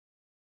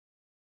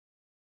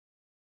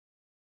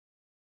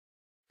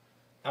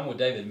I'm with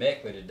David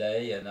Meckley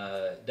today, and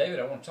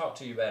David, I want to talk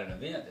to you about an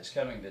event that's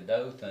coming to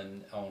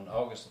Dothan on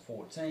August the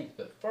 14th.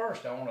 But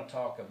first, I want to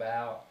talk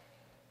about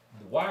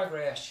the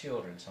Wiregrass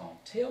Children's Home.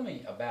 Tell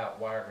me about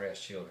Wiregrass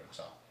Children's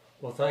Home.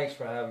 Well, thanks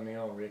for having me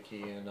on,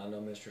 Ricky, and I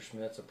know Mr.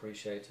 Smith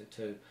appreciates it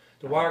too.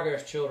 The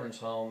Wiregrass Children's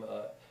Home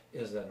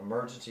is an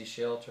emergency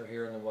shelter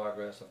here in the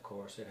Wiregrass, of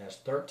course. It has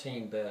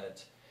 13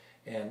 beds,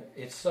 and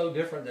it's so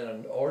different than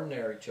an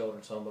ordinary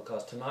children's home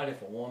because tonight,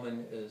 if a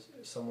woman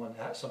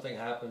something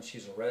happens,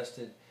 she's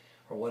arrested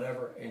or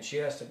whatever, and she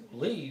has to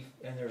leave,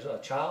 and there's a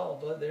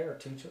child there or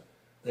two children,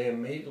 they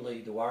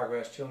immediately, the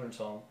Wiregrass Children's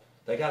Home,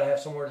 they got to have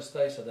somewhere to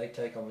stay, so they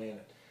take them in,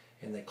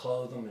 and they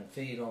clothe them and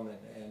feed them,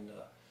 and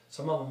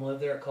some of them live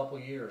there a couple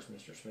years,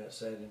 Mr. Smith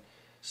said, and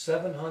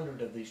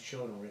 700 of these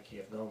children, Ricky,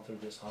 have gone through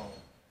this home,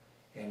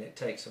 and it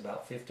takes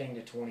about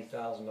 $15,000 to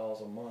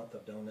 $20,000 a month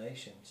of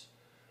donations,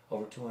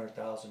 over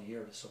 $200,000 a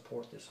year to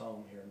support this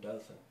home here in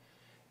Dothan.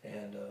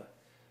 And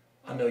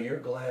I know you're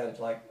glad,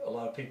 like a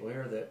lot of people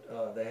here,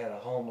 that they had a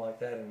home like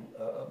that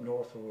up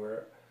north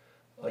where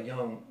a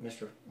young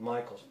Mr.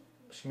 Michael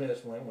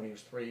Schmitz went when he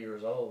was 3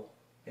 years old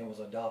and was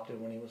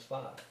adopted when he was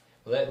 5.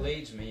 Well, that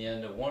leads me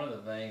into one of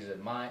the things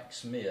that Mike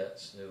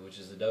Smith, which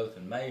is the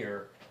Dothan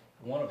mayor,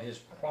 one of his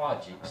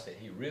projects that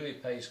he really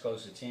pays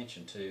close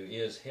attention to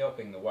is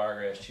helping the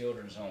Wiregrass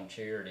Children's Home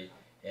charity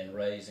and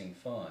raising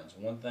funds.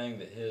 One thing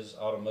that his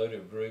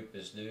automotive group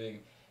is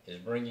doing is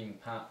bringing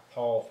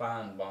Paul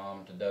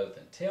Feinbaum to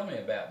Dothan. Tell me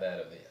about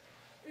that event.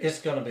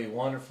 It's going to be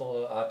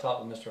wonderful. I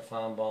talked with Mr.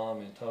 Feinbaum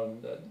and told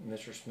him that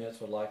Mr.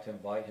 Smith would like to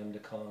invite him to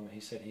come.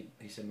 He said,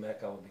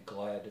 Meck, I would be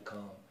glad to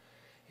come.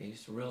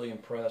 He's really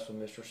impressed with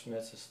Mr.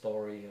 Smith's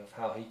story of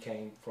how he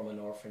came from an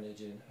orphanage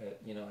and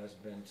has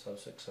been so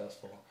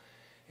successful,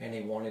 and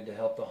he wanted to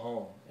help the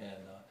home. And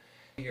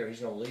here he's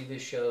going to leave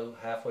his show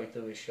halfway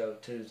through his show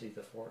Tuesday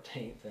the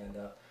 14th, and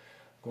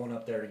going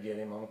up there to get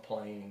him on a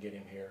plane and get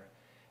him here.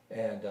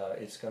 And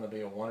it's going to be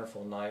a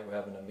wonderful night. We're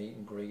having a meet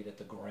and greet at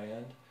the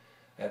Grand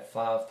at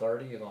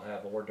 5:30. You're going to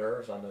have hors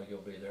d'oeuvres. I know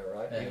you'll be there,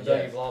 right? Even though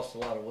you've lost a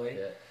lot of weight.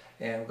 Yeah.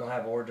 And we're going to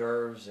have hors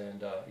d'oeuvres,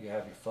 and you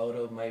have your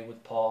photo made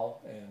with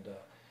Paul, and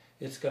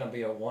it's going to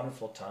be a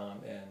wonderful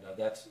time. And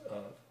that's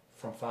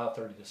from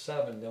 5:30 to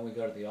 7. Then we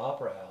go to the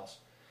Opera House.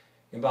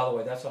 And by the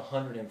way, that's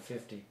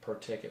 $150 per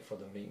ticket for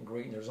the meet and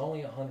greet, and there's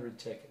only 100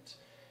 tickets.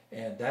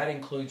 And that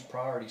includes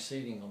priority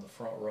seating on the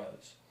front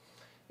rows.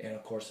 And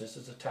of course, this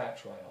is a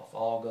tax write-off.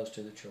 All goes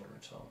to the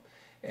children's home.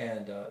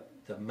 And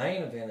the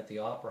main event at the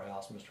Opera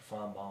House, Mr.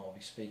 Feinbaum will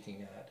be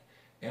speaking at.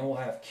 And we'll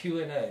have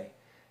Q&A.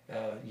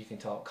 You can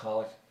talk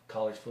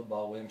college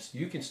football with him.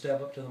 You can step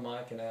up to the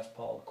mic and ask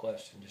Paul a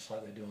question, just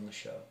like they do on the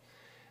show.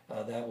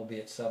 That will be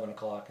at 7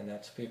 o'clock, and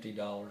that's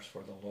 $50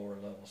 for the lower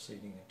level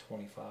seating and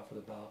 $25 for the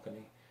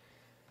balcony.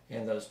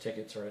 And those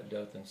tickets are at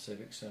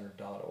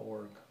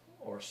dothanciviccenter.org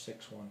or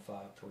 615-3175.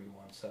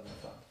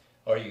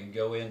 Or you can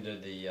go into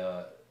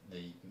the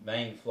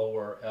main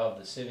floor of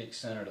the Civic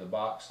Center to the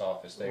box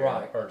office there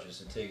and purchase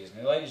the tickets.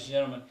 Now, ladies and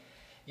gentlemen,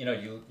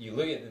 you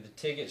look at the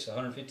tickets,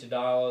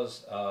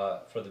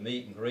 $150 for the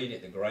meet and greet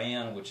at the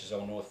Grand, which is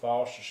on North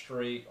Foster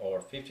Street, or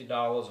 $50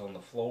 on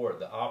the floor at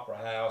the Opera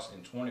House,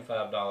 and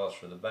 $25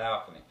 for the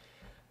balcony.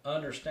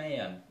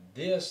 Understand,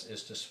 this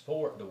is to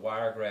support the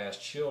Wiregrass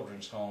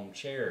Children's Home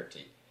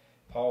charity.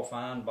 Paul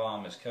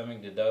Feinbaum is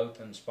coming to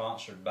Dothan,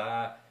 sponsored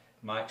by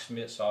Mike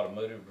Smith's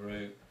Automotive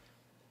Group,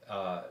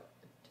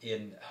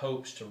 in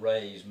hopes to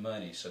raise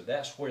money. So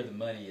that's where the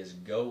money is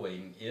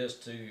going, is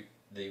to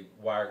the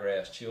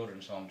Wiregrass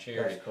Children's Home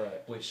charity. That's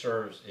correct. Which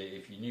serves,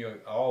 if you knew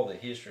all the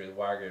history of the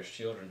Wiregrass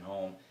Children's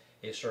Home,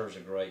 it serves a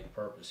great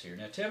purpose here.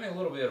 Now tell me a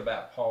little bit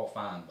about Paul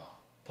Feinbaum.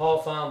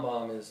 Paul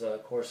Feinbaum is,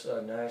 of course,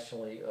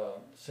 nationally,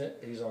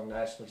 he's on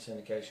nationally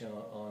syndication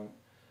on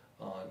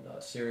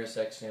Sirius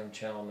XM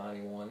Channel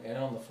 91, and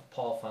on the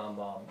Paul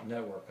Feinbaum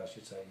Network, I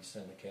should say, he's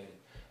syndicated.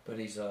 But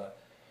he's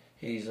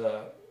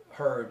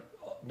heard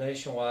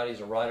nationwide.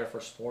 He's a writer for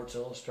Sports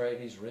Illustrated.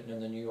 He's written in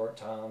the New York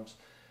Times.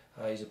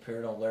 He's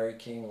appeared on Larry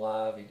King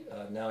Live.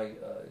 Now he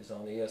is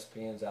on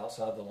ESPN's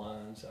Outside the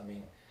Lines. I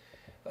mean,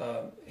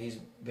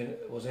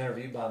 was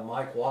interviewed by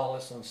Mike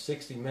Wallace on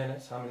 60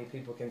 Minutes. How many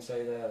people can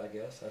say that? I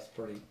guess that's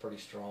pretty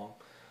strong.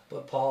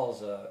 But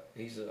Paul's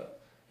he's a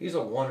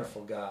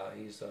wonderful guy.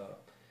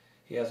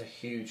 He has a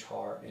huge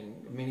heart, and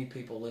many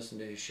people listen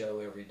to his show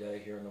every day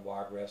here in the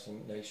Wiregrass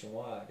and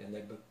nationwide, and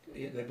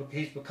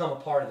he's become a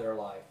part of their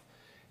life.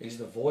 He's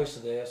the voice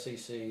of the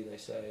SEC, they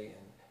say,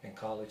 and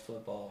college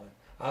football. And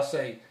I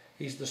say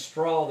he's the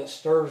straw that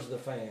stirs the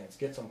fans,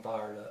 gets them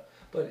fired up.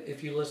 But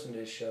if you listen to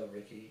his show,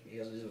 Ricky, he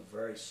has a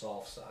very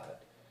soft side.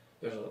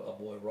 There's a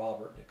boy,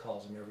 Robert, that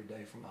calls him every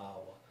day from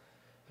Iowa,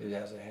 who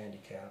has a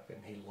handicap,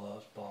 and he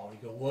loves Paul. He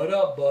goes, "What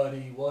up,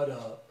 buddy? What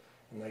up?"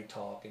 And they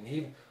talk.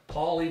 And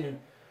Paul even,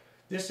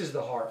 this is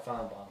the heart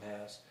Feinbaum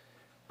has.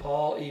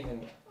 Paul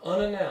even,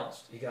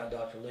 unannounced, he got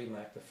Dr.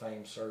 Meck, the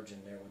famed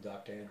surgeon, there with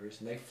Dr.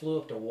 Andrews, and they flew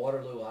up to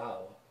Waterloo,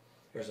 Iowa.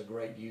 There's a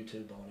great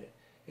YouTube on it.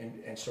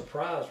 And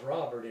surprised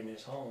Robert in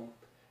his home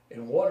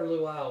in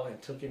Waterloo, Iowa, and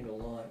took him to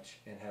lunch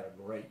and had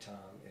a great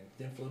time, and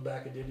then flew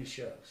back and did his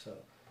show. So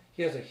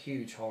he has a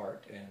huge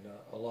heart and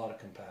a lot of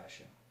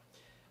compassion.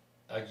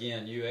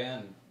 Again, you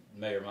and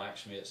Mayor Mike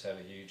Schmitz have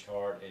a huge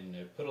heart, and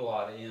put a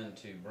lot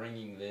into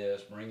bringing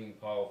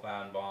Paul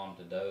Feinbaum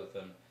to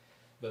Dothan,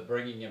 but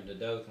bringing him to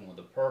Dothan with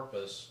a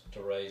purpose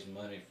to raise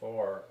money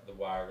for the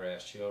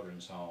Wiregrass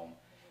Children's Home.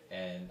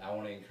 And I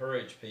want to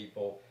encourage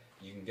people,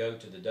 you can go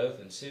to the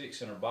Dothan Civic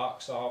Center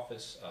box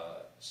office.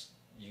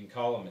 You can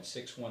call them at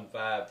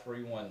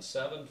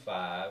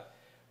 615-3175,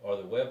 or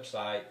the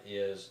website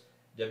is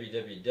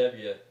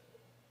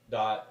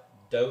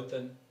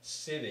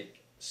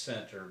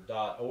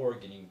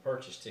www.dothanciviccenter.org, and you can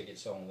purchase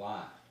tickets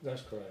online.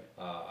 That's correct.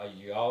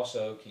 You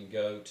also can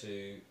go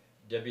to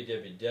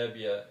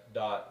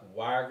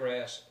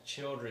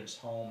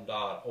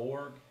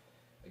www.wiregrasschildrenshome.org.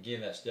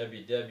 Again, that's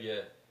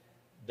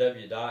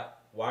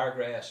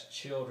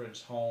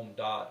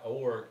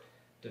www.wiregrasschildrenshome.org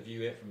to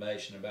view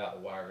information about the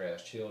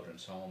Wiregrass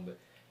Children's Home. But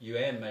you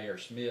and Mayor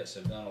Schmitz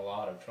have done a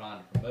lot of trying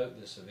to promote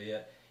this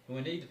event, and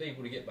we need the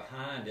people to get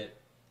behind it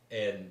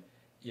and,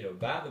 you know,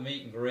 buy the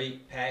meet and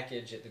greet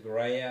package at the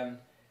Grand.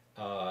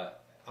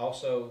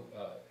 Also,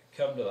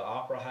 come to the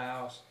Opera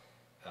House.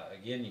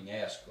 Again, you can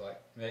ask, like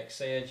Meck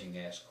said, you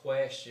can ask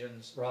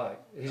questions. Right.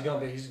 He's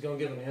gonna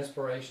give an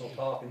inspirational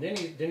talk, and then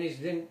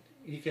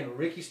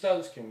Ricky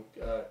Stokes can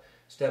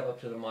step up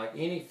to the mic.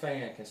 Any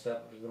fan can step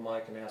up to the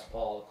mic and ask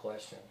Paul a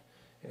question,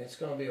 and it's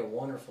going to be a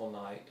wonderful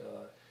night.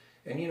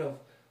 And you know,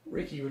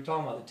 Ricky, you were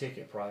talking about the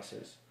ticket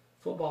prices.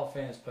 Football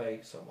fans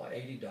pay something like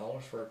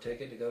 $80 for a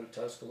ticket to go to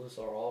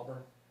Tuscaloosa or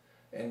Auburn,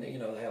 and you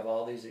know they have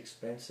all these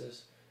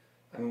expenses.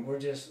 I mean, we're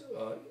just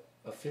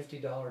a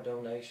 $50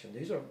 donation.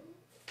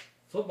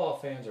 Football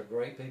fans are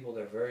great people.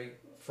 They're very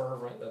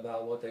fervent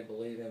about what they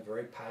believe in,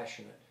 very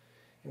passionate.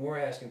 And we're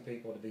asking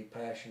people to be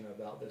passionate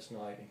about this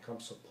night and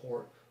come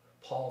support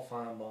Paul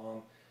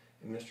Feinbaum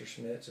and Mr.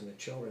 Schmitz and the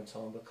Children's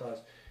Home,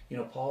 because, you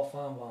know, Paul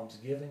Feinbaum's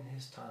given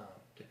his time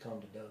to come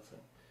to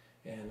Dothan.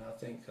 And I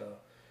think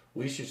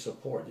we should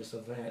support this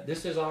event.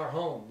 This is our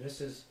home.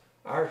 This is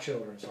our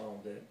children's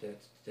home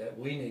that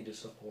we need to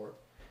support.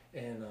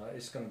 And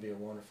it's going to be a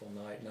wonderful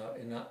night.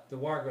 The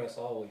Wiregrass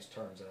always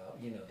turns out,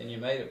 you know. And you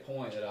made a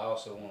point that I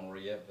also want to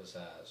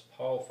reemphasize.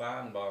 Paul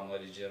Feinbaum,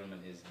 ladies and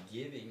gentlemen, is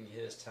giving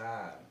his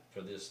time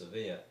for this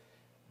event.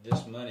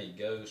 This money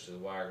goes to the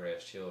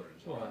Wiregrass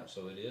Children's Home. Right.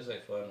 So it is a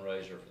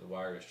fundraiser for the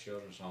Wiregrass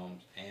Children's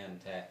Homes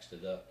and tax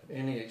deductible.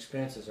 Any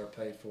expenses are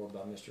paid for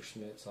by Mr.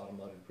 Schmitz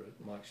Automotive Group,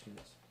 Mike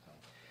Schmitz.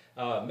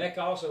 Meck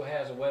also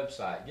has a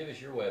website. Give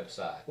us your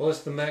website. Well, it's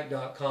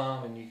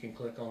themeck.com, and you can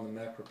click on the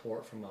Meck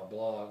report from my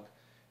blog.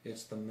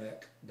 It's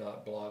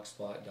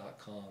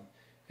themeck.blogspot.com,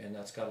 and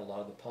that's got a lot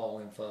of the Paul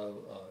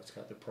info. It's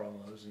got the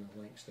promos and the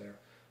links there.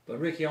 But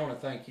Ricky, I want to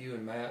thank you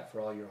and Matt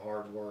for all your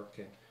hard work,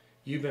 and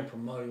you've been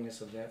promoting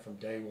this event from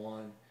day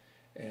one,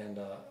 and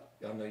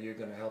I know you're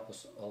going to help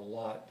us a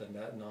lot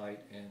that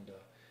night, and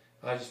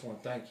I just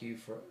want to thank you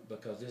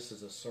because this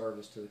is a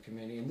service to the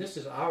community, and this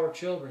is our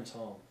children's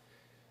home.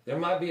 There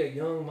might be a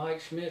young Mike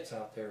Schmitz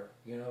out there,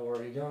 you know,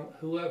 or a young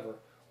whoever.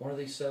 One of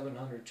these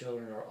 700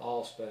 children are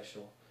all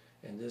special.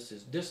 And this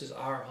is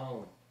our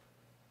home,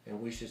 and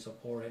we should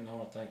support it. And I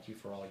want to thank you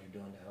for all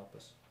you're doing to help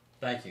us.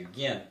 Thank you.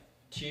 Again,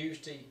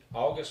 Tuesday,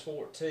 August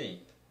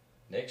 14th,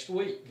 next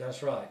week.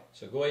 That's right.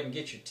 So go ahead and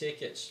get your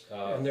tickets.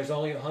 And there's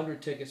only 100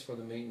 tickets for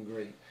the meet and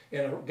greet.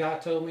 And a guy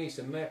told me, he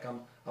said, Meck, I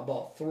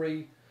bought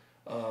three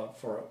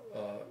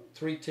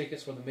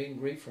tickets for the meet and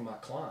greet for my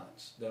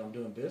clients that I'm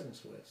doing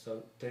business with,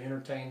 so to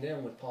entertain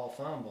them with Paul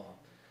Feinbaum,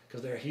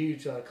 because they're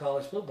huge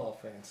college football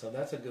fans. So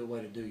that's a good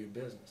way to do your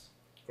business.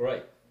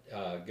 Great.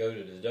 Go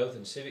to the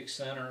Dothan Civic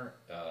Center,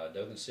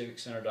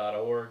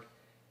 dothanciviccenter.org.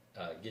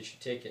 Get your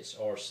tickets,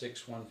 or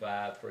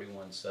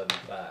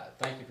 615-3175.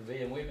 Thank you for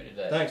being with me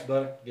today. Thanks,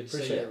 buddy. Good to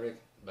Appreciate see you. it, Rick.